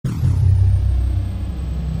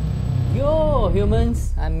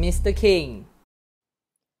humans, I'm Mr. King.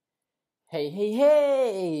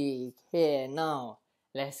 Hey, now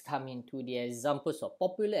let's come into the examples of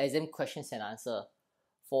popular exam questions and answer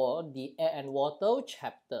for the air and water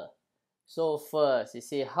chapter. So first, you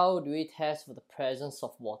see, how do we test for the presence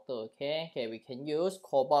of water? Okay, we can use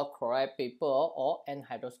cobalt chloride paper or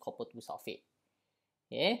anhydrous copper 2 sulfate.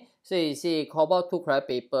 Okay, so you see cobalt 2 chloride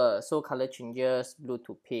paper, so color changes blue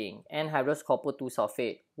to pink, anhydrous copper 2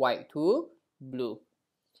 sulfate, white to blue.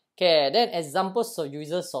 Okay, then examples of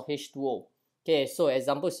uses of H2O. Okay, so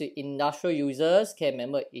examples of industrial users. Okay,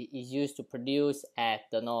 remember it is used to produce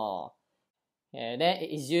ethanol. And then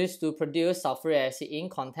it is used to produce sulfuric acid in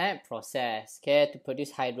contact process. Okay, to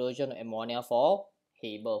produce hydrogen or ammonia for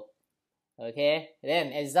Haber. Okay,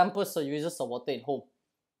 then examples of uses of water in home.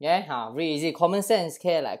 Yeah, really easy, common sense.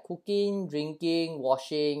 Okay, like cooking, drinking,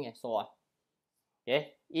 washing, and so on.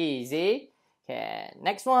 Okay, easy. Okay,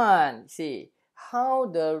 next one. See how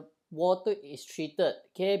the water is treated,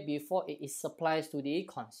 okay, before it is supplied to the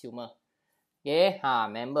consumer. Okay,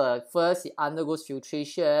 remember, first it undergoes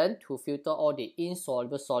filtration to filter all the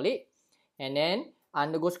insoluble solid, and then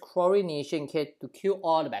undergoes chlorination, okay, to kill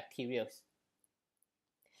all the bacteria.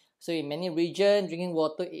 So in many regions, drinking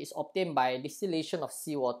water is obtained by distillation of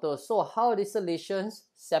seawater. So how distillation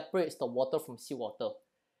separates the water from seawater?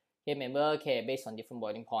 Okay, remember, okay, based on different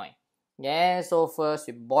boiling point. Yeah, so first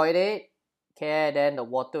we boil it. Okay, then the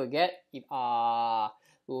water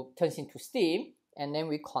will turns into steam, and then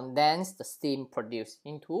we condense the steam produced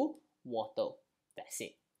into water. That's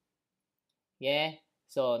it. Yeah.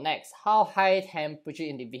 So next, how high temperature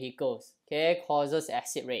in the vehicles, okay, causes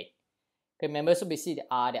acid rain. Okay, remember, so basically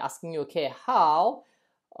they're asking you, okay, how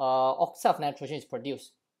oxide of nitrogen is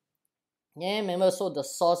produced. Yeah, remember, so the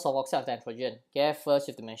source of oxide of nitrogen. Okay, first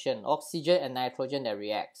you have to mention oxygen and nitrogen that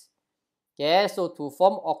reacts. Yeah, so to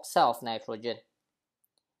form oxide of nitrogen.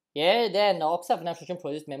 Yeah, then the oxide of nitrogen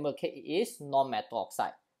produced, remember, okay, it is non-metal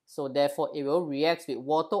oxide. So therefore, it will react with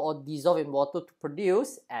water or dissolve in water to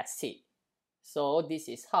produce acid. So this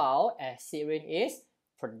is how acid rain is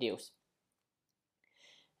produced.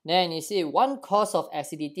 Then you see, one cause of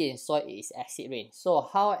acidity in soil is acid rain. So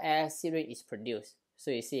how acid rain is produced? So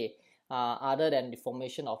you see, other than the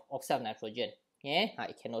formation of oxide of nitrogen, yeah,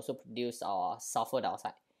 it can also produce sulfur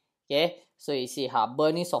dioxide. Okay, so you see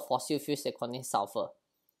burnings of fossil fuels that contain sulfur.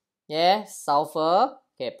 Yeah, sulfur,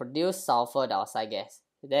 okay, produce sulfur dioxide gas.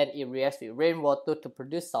 Then it reacts with rainwater to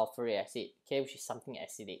produce sulfuric acid, okay, which is something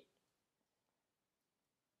acidic.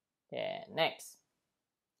 Okay, next.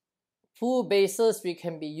 Two bases which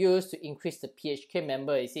can be used to increase the pH. Okay,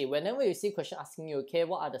 remember, you see, whenever you see question asking you, okay,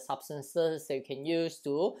 what are the substances that you can use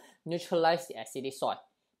to neutralize the acidic soil?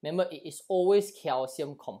 Remember, it is always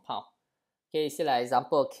calcium compound. Okay, see like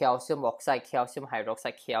example, calcium oxide, calcium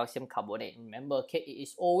hydroxide, calcium carbonate. Remember, okay, it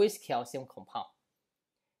is always calcium compound.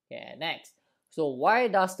 Okay, next. So why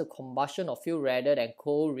does the combustion of fuel rather than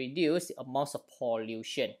coal reduce the amounts of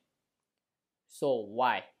pollution? So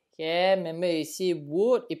why? Okay, remember, you see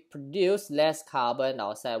wood, it produces less carbon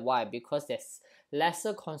dioxide. Why? Because there's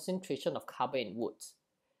lesser concentration of carbon in wood.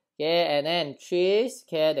 Okay, and then trees,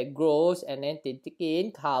 okay, that grows and then they take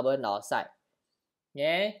in carbon dioxide.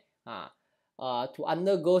 Yeah, to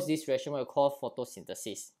undergo this reaction we call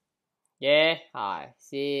photosynthesis. Yeah,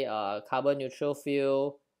 see, carbon neutral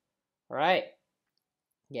fuel. Alright.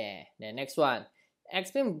 Yeah, the next one.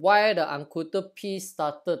 Explain why the uncoated piece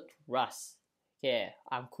started to rust. Okay,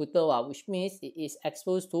 uncoated, which means it is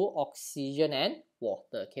exposed to oxygen and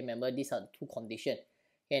water. Okay, remember these are the two conditions.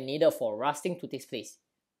 Okay, needed for rusting to take place.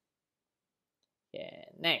 Okay,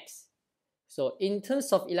 next. So in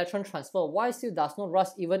terms of electron transfer, why steel does not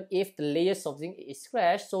rust even if the layers of zinc is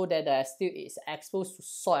scratched so that the steel is exposed to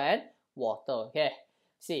soil and water. Okay,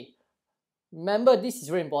 see, remember this is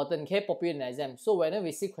very important, okay, popular in exam. So whenever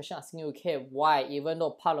we see question asking you, okay, why even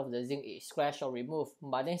though part of the zinc is scratched or removed,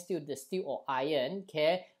 but then still the steel or iron,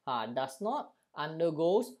 okay, does not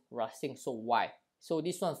undergoes rusting. So why? So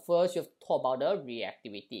this one first you have to talk about the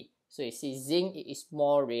reactivity. So you see zinc is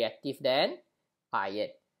more reactive than iron.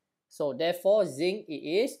 So therefore zinc it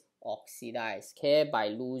is oxidized, okay, by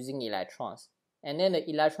losing electrons. And then the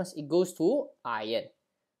electrons it goes to iron.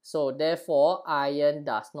 So therefore iron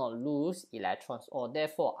does not lose electrons, or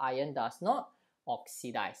therefore iron does not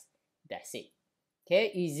oxidize. That's it. Okay,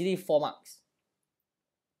 easily 4 marks.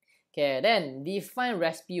 Okay, then define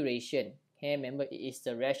respiration. Okay, remember it is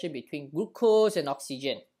the reaction between glucose and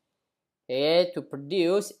oxygen, okay, to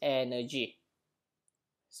produce energy.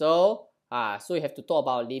 So so you have to talk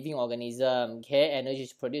about living organism. Okay, energy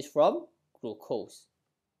is produced from glucose.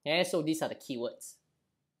 Okay, so these are the keywords.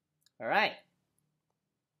 All right.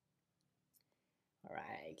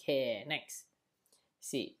 Okay, next.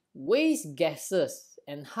 See, waste gases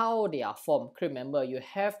and how they are formed. Remember, you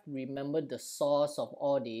have to remember the source of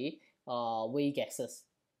all the waste gases.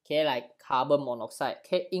 Okay, like carbon monoxide.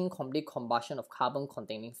 Okay, incomplete combustion of carbon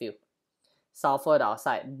containing fuel. Sulfur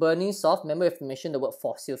dioxide, burning sulfur. Remember, if you mentioned the word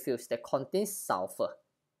fossil fuels that contain sulfur.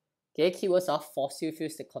 Okay, keywords are fossil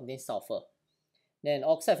fuels that contain sulfur. Then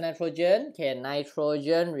oxide of nitrogen. Okay,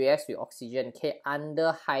 nitrogen reacts with oxygen. Okay,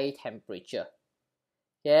 under high temperature.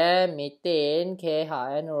 Okay, methane. Okay,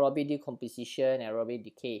 anaerobic decomposition, aerobic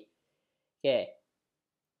decay. Okay.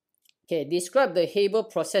 Okay, describe the Haber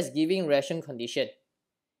process giving reaction condition.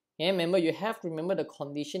 Okay, remember, you have to remember the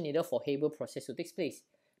condition needed for Haber process to take place.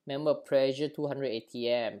 Remember, pressure 200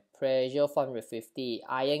 atm, pressure 450,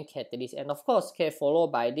 ion catalyst, and of course, okay,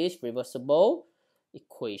 followed by this reversible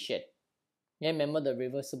equation. Okay, remember the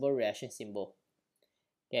reversible reaction symbol.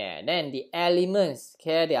 Okay, then the elements,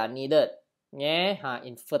 okay, they are needed, yeah,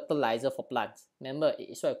 in fertilizer for plants. Remember, it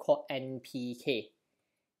is what we call NPK.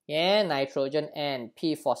 Yeah, nitrogen N,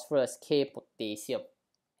 P phosphorus, K potassium.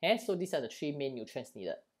 Okay, so these are the three main nutrients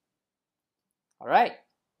needed. Alright.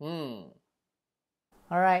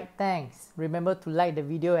 Alright, thanks. Remember to like the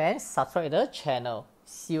video and subscribe to the channel.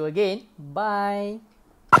 See you again. Bye.